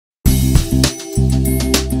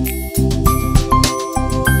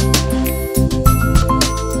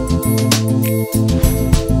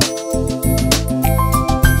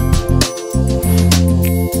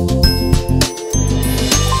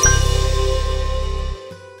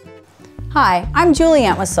Hi, I'm Julie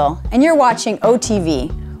Entwistle, and you're watching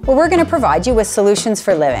OTV, where we're going to provide you with solutions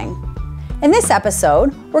for living. In this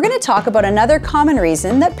episode, we're going to talk about another common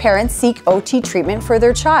reason that parents seek OT treatment for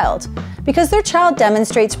their child, because their child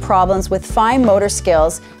demonstrates problems with fine motor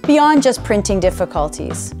skills beyond just printing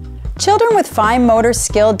difficulties. Children with fine motor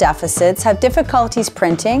skill deficits have difficulties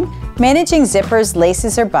printing, managing zippers,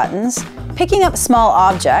 laces, or buttons, picking up small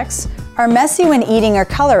objects, are messy when eating or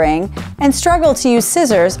coloring, and struggle to use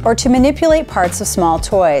scissors or to manipulate parts of small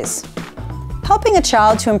toys. Helping a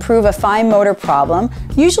child to improve a fine motor problem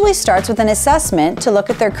usually starts with an assessment to look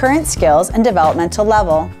at their current skills and developmental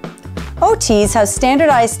level. OTs have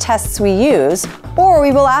standardized tests we use, or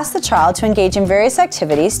we will ask the child to engage in various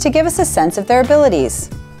activities to give us a sense of their abilities.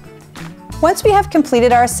 Once we have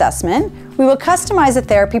completed our assessment, we will customize a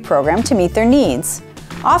therapy program to meet their needs.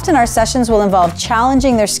 Often our sessions will involve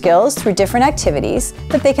challenging their skills through different activities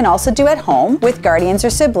that they can also do at home with guardians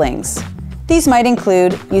or siblings. These might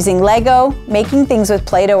include using Lego, making things with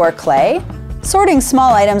Play-Doh or clay, sorting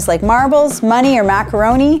small items like marbles, money, or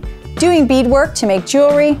macaroni, doing beadwork to make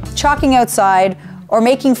jewelry, chalking outside, or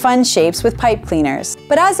making fun shapes with pipe cleaners.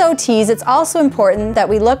 But as OTs, it's also important that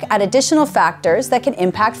we look at additional factors that can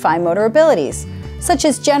impact fine motor abilities, such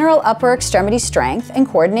as general upper extremity strength and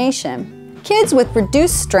coordination. Kids with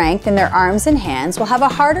reduced strength in their arms and hands will have a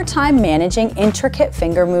harder time managing intricate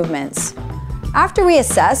finger movements. After we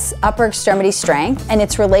assess upper extremity strength and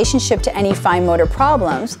its relationship to any fine motor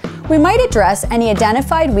problems, we might address any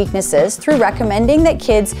identified weaknesses through recommending that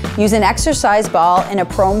kids use an exercise ball in a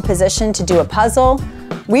prone position to do a puzzle,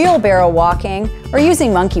 wheelbarrow walking, or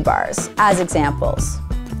using monkey bars as examples.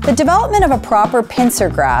 The development of a proper pincer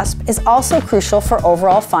grasp is also crucial for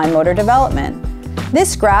overall fine motor development.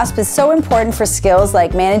 This grasp is so important for skills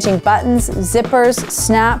like managing buttons, zippers,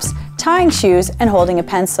 snaps, tying shoes, and holding a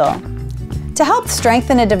pencil. To help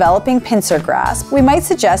strengthen a developing pincer grasp, we might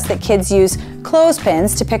suggest that kids use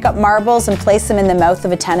clothespins to pick up marbles and place them in the mouth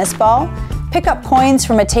of a tennis ball, pick up coins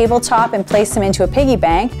from a tabletop and place them into a piggy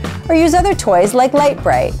bank, or use other toys like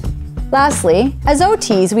Lite-Brite. Lastly, as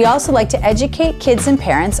OTs, we also like to educate kids and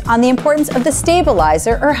parents on the importance of the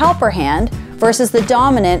stabilizer or helper hand versus the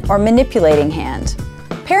dominant or manipulating hand.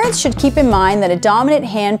 Parents should keep in mind that a dominant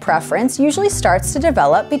hand preference usually starts to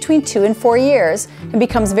develop between 2 and 4 years and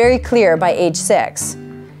becomes very clear by age 6.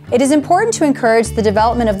 It is important to encourage the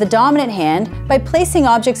development of the dominant hand by placing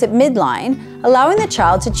objects at midline, allowing the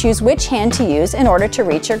child to choose which hand to use in order to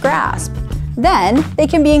reach or grasp. Then, they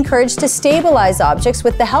can be encouraged to stabilize objects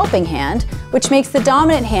with the helping hand, which makes the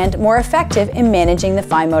dominant hand more effective in managing the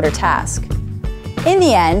fine motor task. In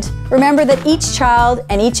the end, remember that each child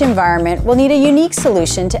and each environment will need a unique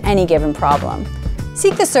solution to any given problem.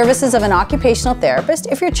 Seek the services of an occupational therapist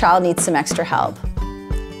if your child needs some extra help.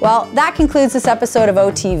 Well, that concludes this episode of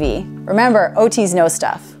OTV. Remember, OTs know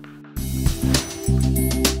stuff.